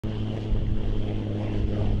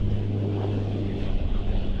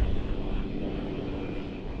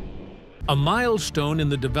A milestone in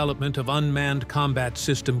the development of unmanned combat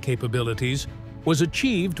system capabilities was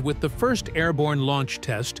achieved with the first airborne launch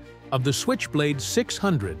test of the Switchblade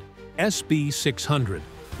 600 SB-600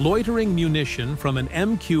 loitering munition from an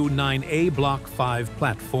MQ-9A Block 5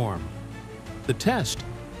 platform. The test,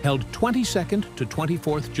 held 22nd to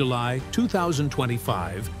 24th July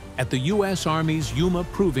 2025 at the U.S. Army's Yuma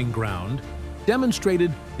Proving Ground,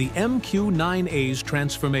 demonstrated the MQ-9A's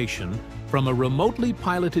transformation from a remotely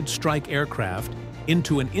piloted strike aircraft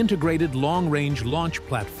into an integrated long-range launch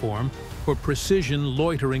platform for precision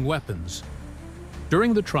loitering weapons.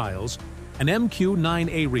 During the trials, an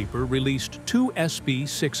MQ-9A Reaper released two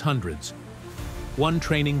SB-600s, one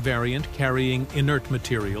training variant carrying inert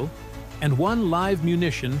material, and one live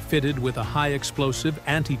munition fitted with a high-explosive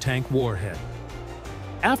anti-tank warhead.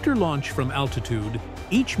 After launch from altitude,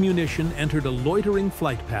 each munition entered a loitering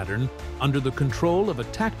flight pattern under the control of a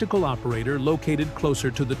tactical operator located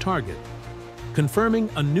closer to the target, confirming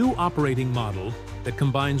a new operating model that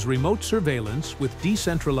combines remote surveillance with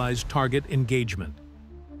decentralized target engagement.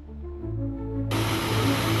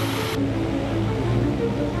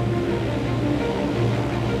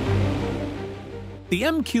 The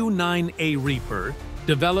MQ-9A Reaper,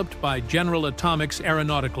 developed by General Atomics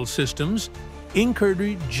Aeronautical Systems, Inc.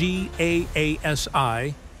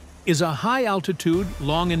 GAASI, is a high-altitude,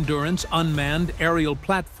 long-endurance unmanned aerial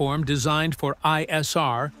platform designed for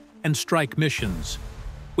ISR and strike missions.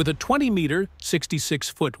 With a 20-meter,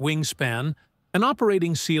 66-foot wingspan, an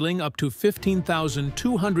operating ceiling up to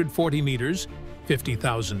 15,240 meters,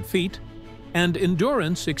 50,000 feet, and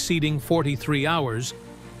endurance exceeding 43 hours,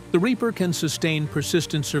 the Reaper can sustain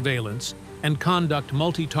persistent surveillance and conduct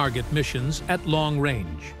multi-target missions at long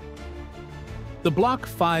range. The Block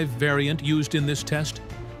 5 variant used in this test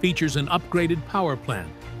features an upgraded power plant,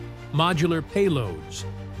 modular payloads,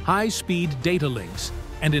 high-speed data links,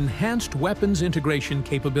 and enhanced weapons integration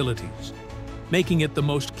capabilities, making it the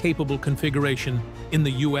most capable configuration in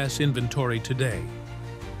the U.S. inventory today.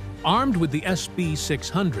 Armed with the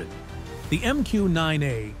SB-600, the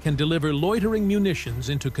MQ-9A can deliver loitering munitions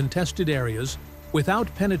into contested areas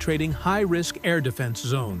without penetrating high-risk air defense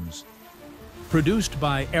zones. Produced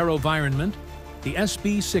by AeroVironment, the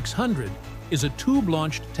SB-600 is a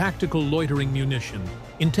tube-launched tactical loitering munition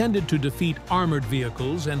intended to defeat armored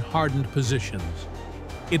vehicles and hardened positions.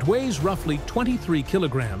 It weighs roughly 23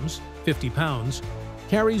 kilograms, 50 pounds,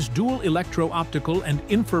 carries dual electro-optical and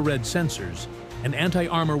infrared sensors, an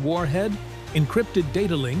anti-armor warhead, encrypted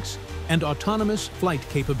data links, and autonomous flight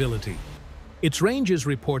capability. Its range is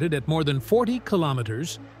reported at more than 40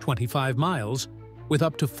 kilometers, 25 miles, with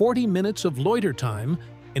up to 40 minutes of loiter time,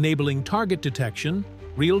 enabling target detection,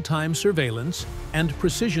 real-time surveillance, and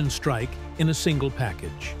precision strike in a single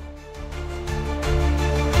package.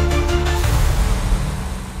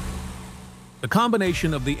 The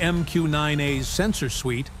combination of the MQ-9A's sensor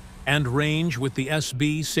suite and range with the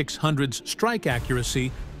SB-600's strike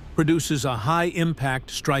accuracy produces a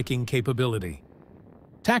high-impact striking capability.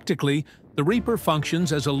 Tactically, the Reaper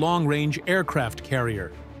functions as a long-range aircraft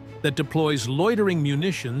carrier that deploys loitering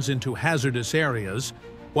munitions into hazardous areas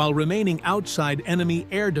while remaining outside enemy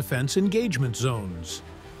air defense engagement zones.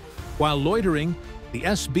 While loitering, the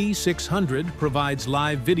SB-600 provides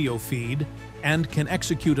live video feed and can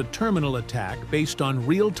execute a terminal attack based on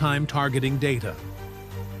real-time targeting data.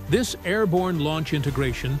 This airborne launch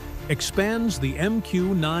integration expands the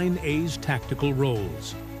MQ-9A's tactical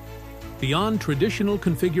roles. Beyond traditional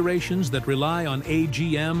configurations that rely on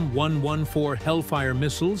AGM-114 Hellfire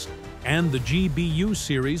missiles and the GBU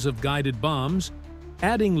series of guided bombs,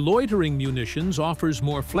 adding loitering munitions offers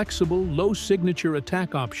more flexible, low-signature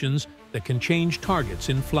attack options that can change targets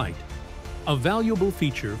in flight. A valuable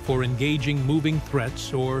feature for engaging moving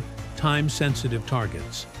threats or time-sensitive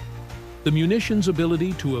targets. The munition's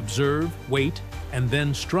ability to observe, wait, and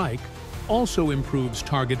then strike also improves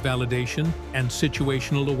target validation and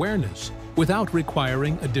situational awareness without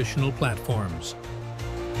requiring additional platforms.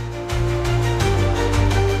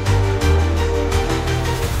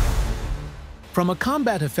 From a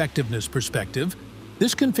combat effectiveness perspective,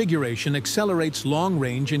 this configuration accelerates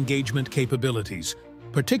long-range engagement capabilities,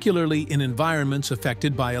 particularly in environments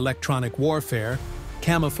affected by electronic warfare,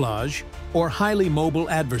 camouflage, or highly mobile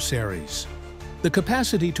adversaries. The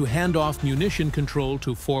capacity to hand off munition control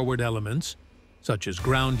to forward elements, such as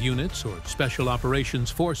ground units or special operations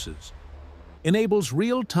forces, enables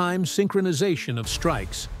real-time synchronization of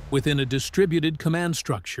strikes within a distributed command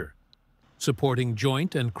structure, supporting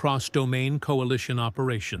joint and cross-domain coalition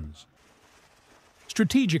operations.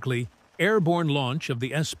 Strategically, airborne launch of the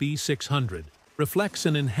SB-600 reflects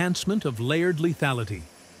an enhancement of layered lethality,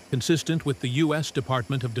 consistent with the U.S.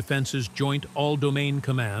 Department of Defense's Joint All-Domain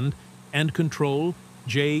Command and Control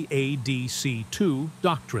JADC2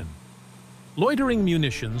 doctrine. Loitering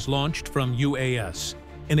munitions launched from UAS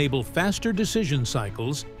enable faster decision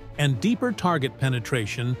cycles and deeper target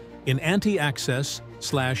penetration in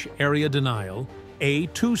anti-access/area denial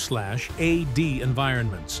A2/AD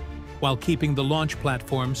environments, while keeping the launch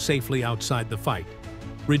platform safely outside the fight,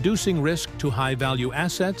 reducing risk to high-value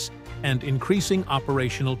assets and increasing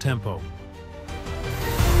operational tempo.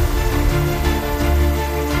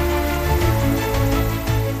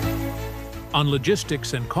 On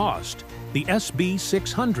logistics and cost, the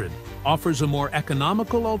SB-600 offers a more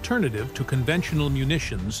economical alternative to conventional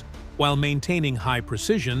munitions while maintaining high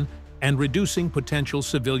precision and reducing potential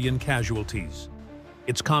civilian casualties.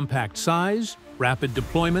 Its compact size, rapid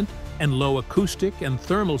deployment, and low acoustic and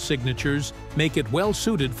thermal signatures make it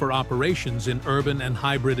well-suited for operations in urban and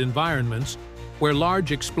hybrid environments where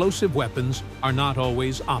large explosive weapons are not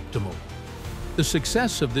always optimal. The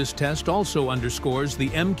success of this test also underscores the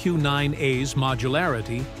MQ-9A's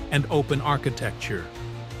modularity and open architecture.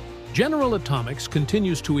 General Atomics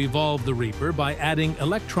continues to evolve the Reaper by adding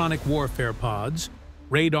electronic warfare pods,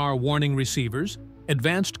 radar warning receivers,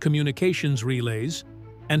 advanced communications relays,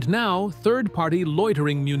 and now third-party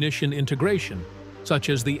loitering munition integration, such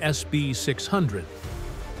as the SB-600.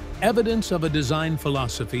 Evidence of a design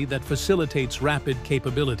philosophy that facilitates rapid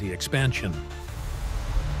capability expansion.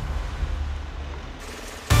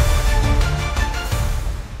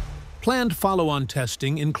 Planned follow-on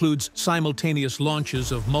testing includes simultaneous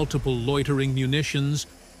launches of multiple loitering munitions,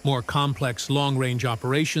 more complex long-range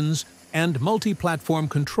operations, and multi-platform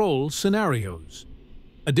control scenarios.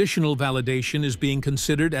 Additional validation is being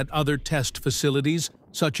considered at other test facilities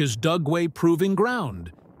such as Dugway Proving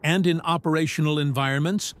Ground and in operational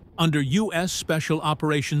environments under U.S. Special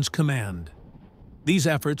Operations Command. These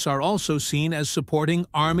efforts are also seen as supporting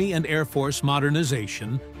Army and Air Force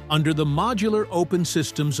modernization under the Modular Open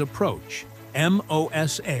Systems Approach,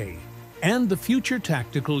 MOSA, and the Future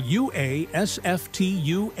Tactical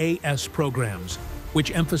UASFT-UAS programs,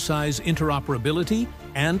 which emphasize interoperability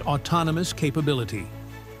and autonomous capability.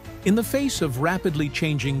 In the face of rapidly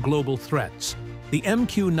changing global threats, the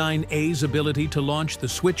MQ-9A's ability to launch the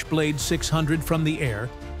Switchblade 600 from the air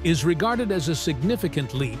is regarded as a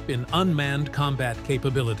significant leap in unmanned combat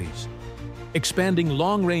capabilities, expanding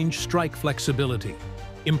long-range strike flexibility,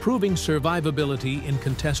 improving survivability in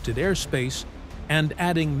contested airspace, and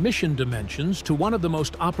adding mission dimensions to one of the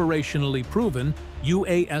most operationally proven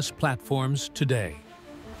UAS platforms today.